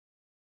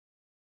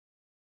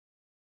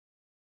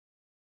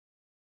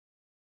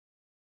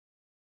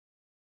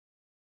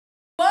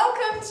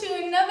to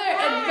another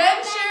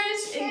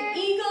Adventures in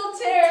Eagle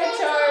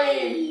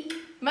Territory.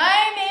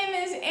 My name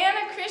is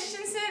Anna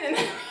Christenson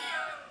and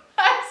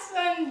my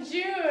son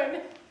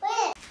Jude.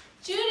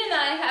 Jude and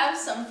I have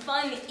some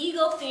fun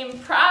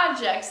eagle-themed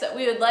projects that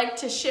we would like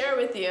to share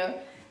with you.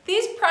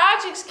 These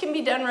projects can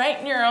be done right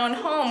in your own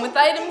home with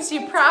items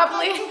you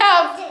probably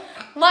have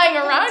lying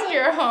around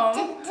your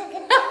home.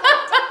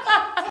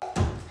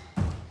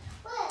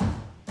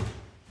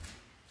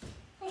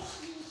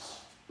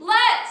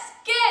 Let's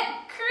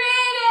get creative!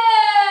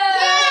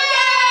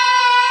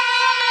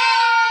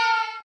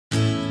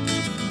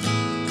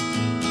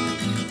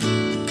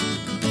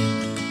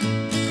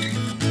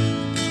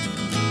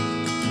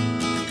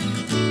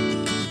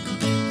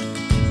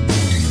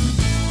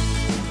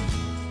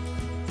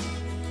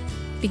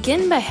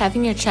 Begin by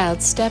having your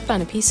child step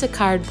on a piece of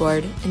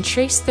cardboard and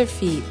trace their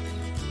feet.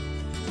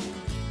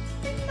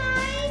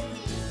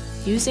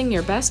 Using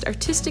your best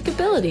artistic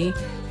ability,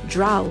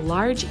 draw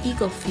large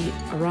eagle feet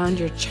around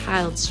your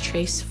child's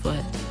trace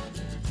foot.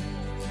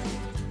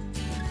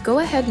 Go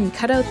ahead and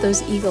cut out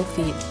those eagle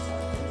feet.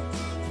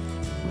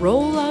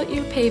 Roll out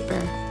your paper.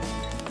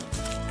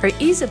 For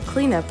ease of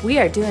cleanup, we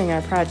are doing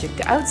our project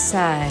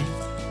outside.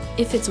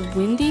 If it's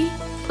windy,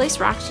 place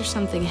rocks or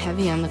something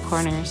heavy on the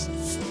corners.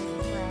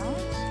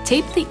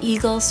 Tape the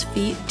eagle's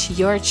feet to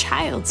your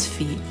child's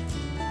feet.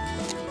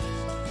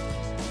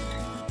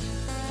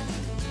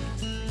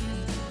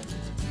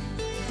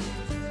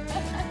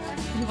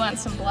 You want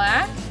some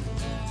black?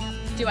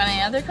 Do you want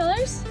any other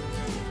colors?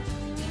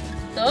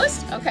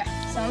 Those? Okay,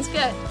 sounds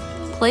good.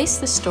 Place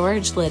the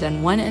storage lid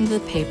on one end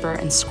of the paper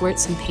and squirt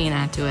some paint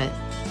onto it.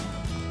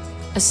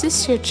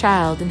 Assist your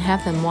child and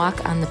have them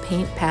walk on the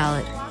paint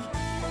palette.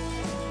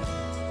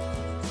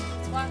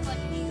 Let's walk like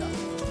an eagle.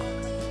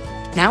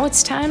 Now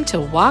it's time to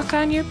walk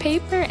on your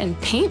paper and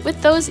paint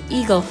with those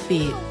eagle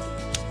feet.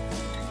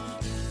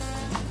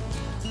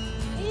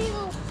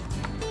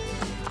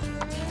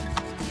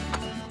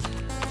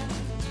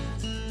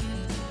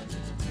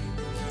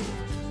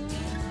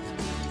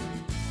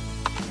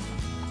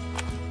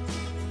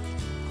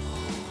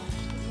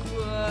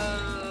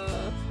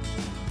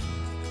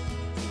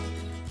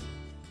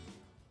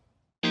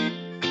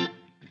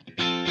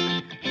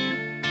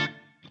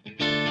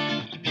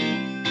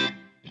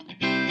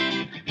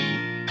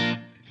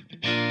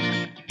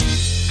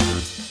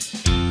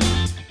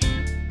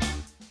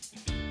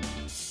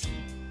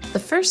 The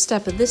first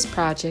step of this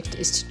project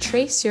is to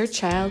trace your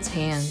child's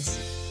hands.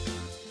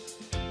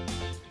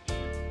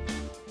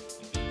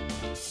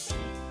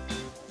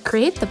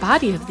 Create the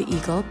body of the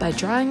eagle by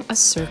drawing a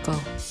circle.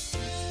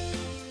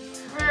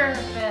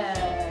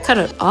 Perfect. Cut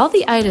out all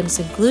the items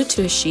and glue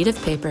to a sheet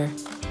of paper.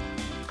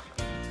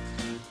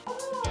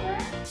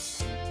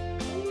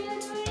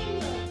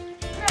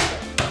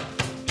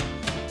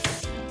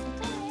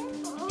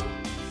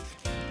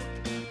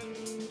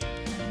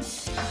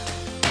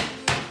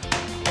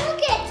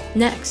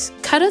 Next,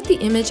 cut out the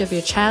image of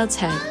your child's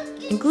head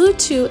and glue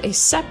to a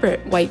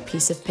separate white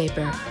piece of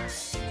paper.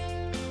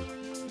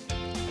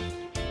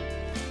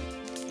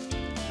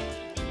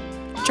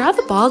 Draw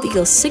the bald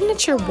eagle's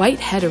signature white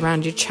head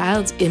around your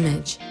child's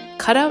image.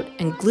 Cut out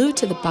and glue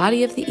to the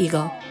body of the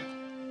eagle.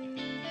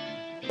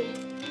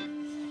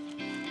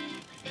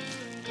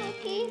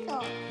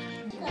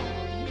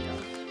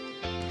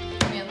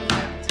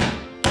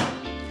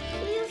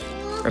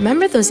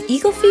 Remember those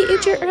eagle feet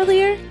you drew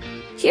earlier?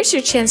 Here's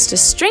your chance to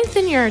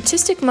strengthen your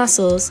artistic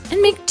muscles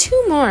and make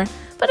 2 more,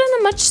 but on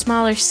a much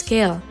smaller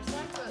scale.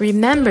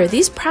 Remember,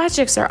 these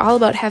projects are all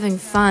about having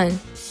fun.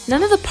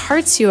 None of the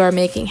parts you are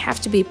making have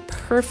to be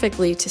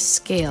perfectly to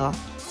scale.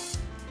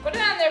 Put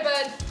it on there,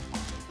 bud.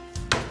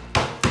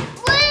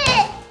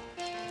 What?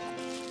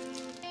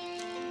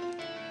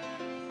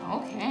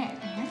 Okay.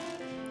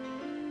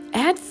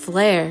 Add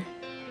flair.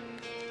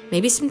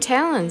 Maybe some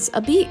talons, a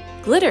beak,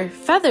 glitter,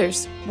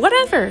 feathers,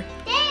 whatever.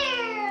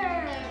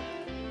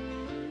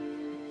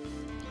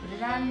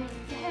 On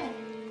your head.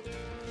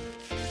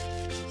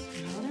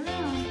 Roll it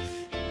around.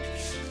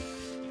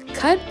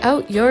 Cut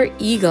out your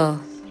eagle.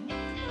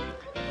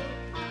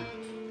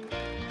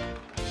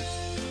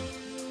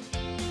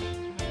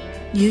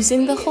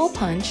 Using the hole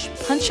punch,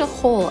 punch a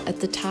hole at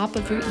the top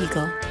of your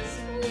eagle.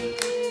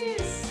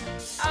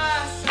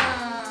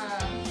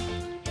 Awesome.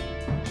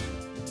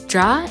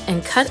 Draw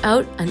and cut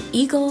out an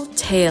eagle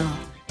tail.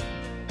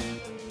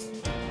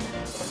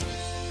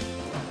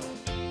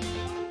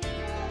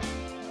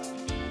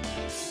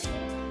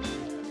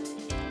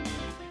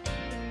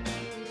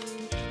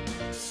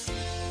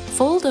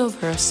 Fold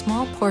over a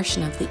small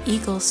portion of the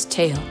eagle's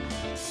tail.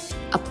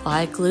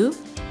 Apply glue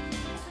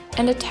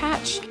and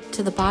attach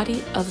to the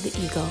body of the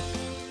eagle.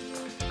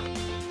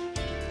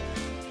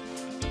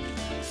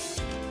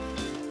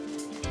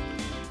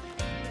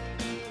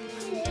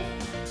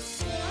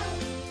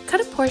 Cut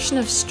a portion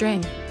of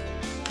string.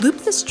 Loop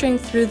the string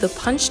through the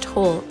punched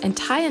hole and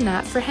tie a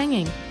knot for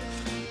hanging.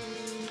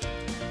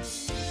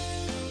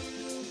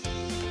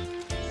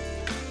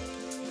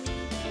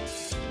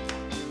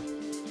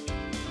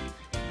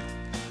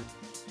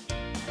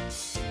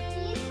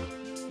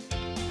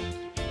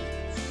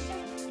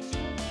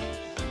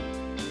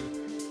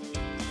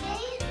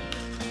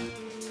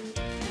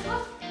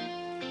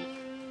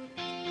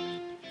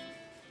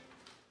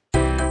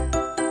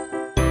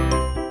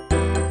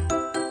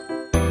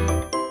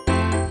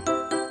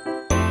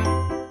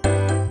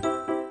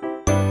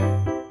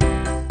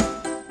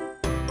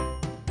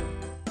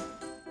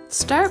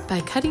 Start by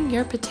cutting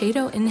your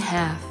potato in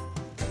half.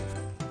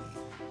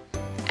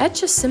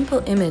 Etch a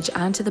simple image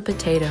onto the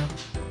potato.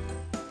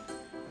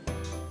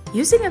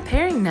 Using a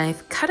paring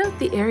knife, cut out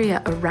the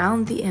area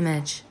around the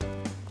image.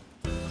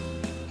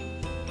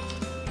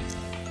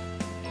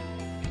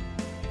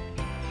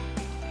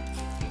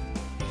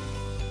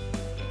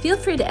 Feel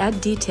free to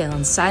add detail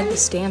inside the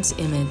stamp's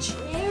image.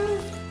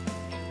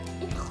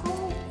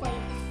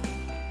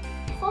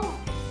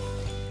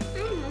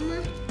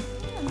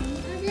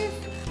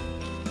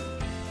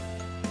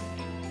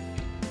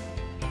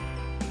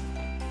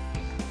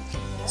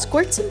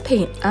 Squirt some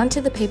paint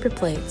onto the paper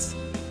plates.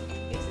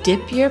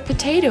 Dip your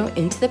potato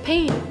into the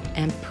paint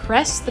and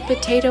press the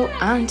potato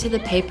onto the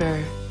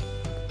paper.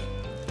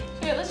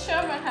 Here, let's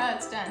show them how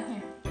it's done.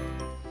 Here.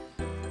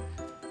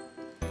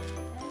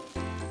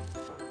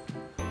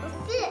 A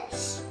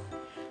fish.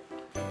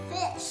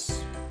 Fish.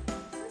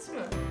 This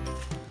one.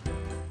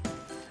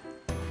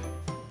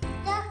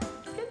 Yeah.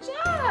 Good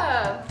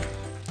job.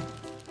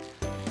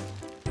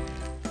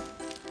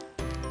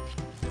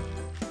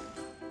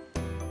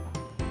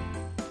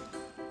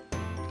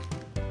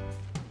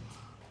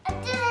 I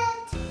did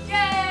it.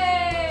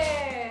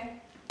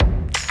 Yay!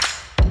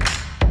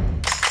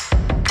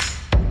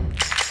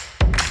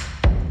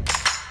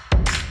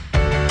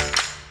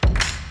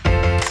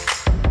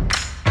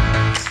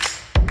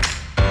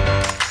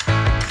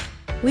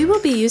 We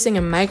will be using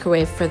a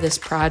microwave for this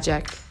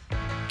project.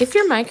 If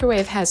your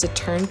microwave has a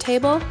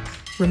turntable,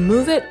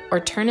 remove it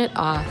or turn it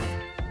off.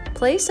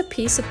 Place a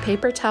piece of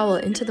paper towel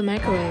into the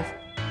microwave.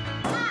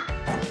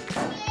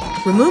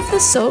 Remove the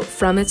soap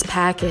from its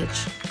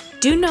package.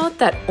 Do note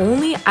that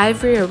only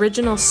Ivory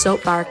Original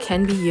soap bar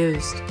can be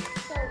used.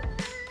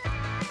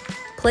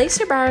 Place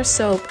your bar of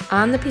soap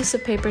on the piece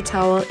of paper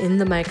towel in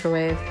the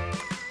microwave.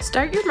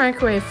 Start your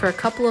microwave for a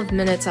couple of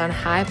minutes on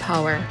high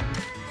power.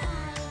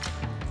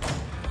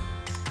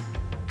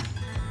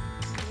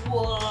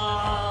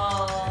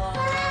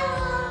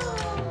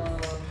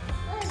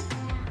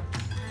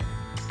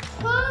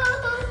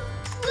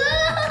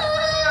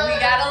 We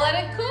gotta let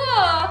it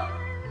cool.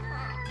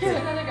 Here's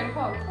another good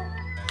poke.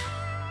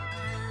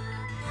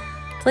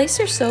 Place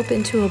your soap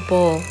into a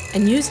bowl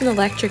and use an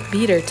electric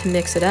beater to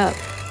mix it up.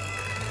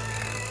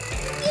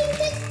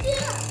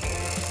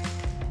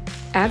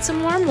 Add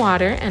some warm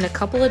water and a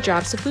couple of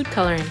drops of food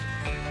coloring.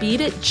 Beat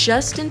it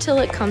just until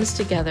it comes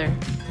together.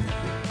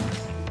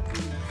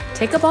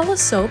 Take a ball of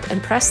soap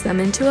and press them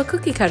into a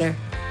cookie cutter.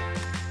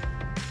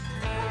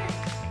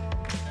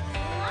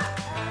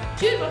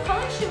 Jude, what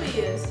color should we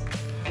use?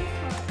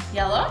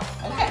 Yellow?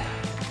 Okay.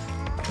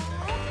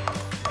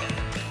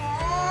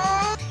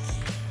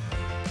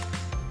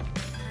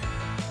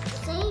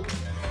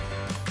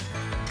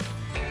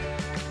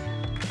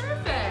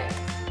 Perfect.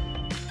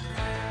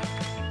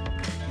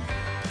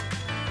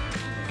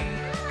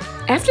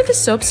 After the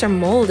soaps are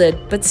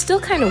molded but still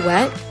kind of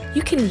wet,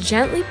 you can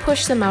gently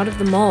push them out of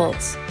the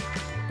molds.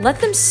 Let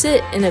them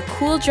sit in a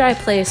cool, dry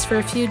place for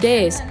a few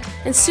days,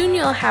 and soon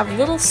you'll have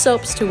little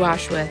soaps to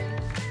wash with.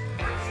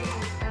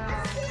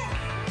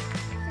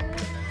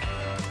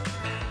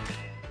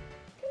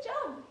 Good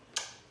job.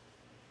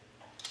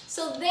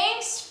 So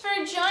thanks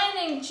for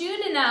joining Jude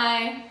and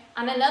I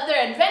on another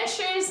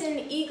Adventures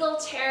in Eagle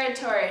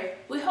Territory.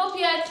 We hope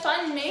you had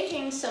fun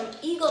making some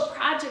eagle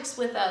projects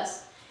with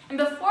us. And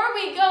before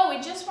we go, we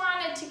just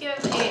wanted to give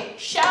a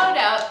shout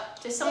out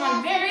to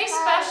someone very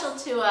special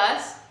to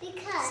us.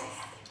 Because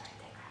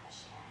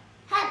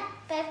happy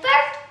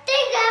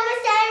birthday, Grandma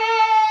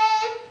Sarah!